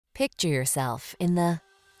Picture yourself in the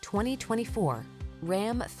 2024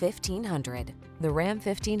 Ram 1500. The Ram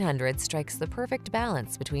 1500 strikes the perfect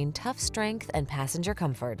balance between tough strength and passenger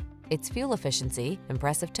comfort. Its fuel efficiency,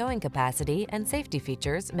 impressive towing capacity, and safety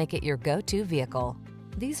features make it your go-to vehicle.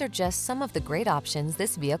 These are just some of the great options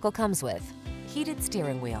this vehicle comes with: heated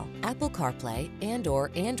steering wheel, Apple CarPlay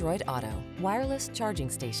and/or Android Auto, wireless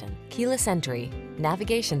charging station, keyless entry,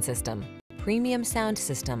 navigation system, premium sound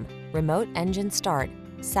system, remote engine start,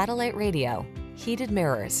 satellite radio, heated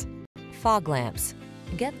mirrors, fog lamps.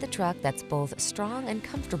 Get the truck that's both strong and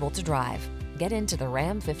comfortable to drive. Get into the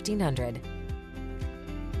Ram 1500.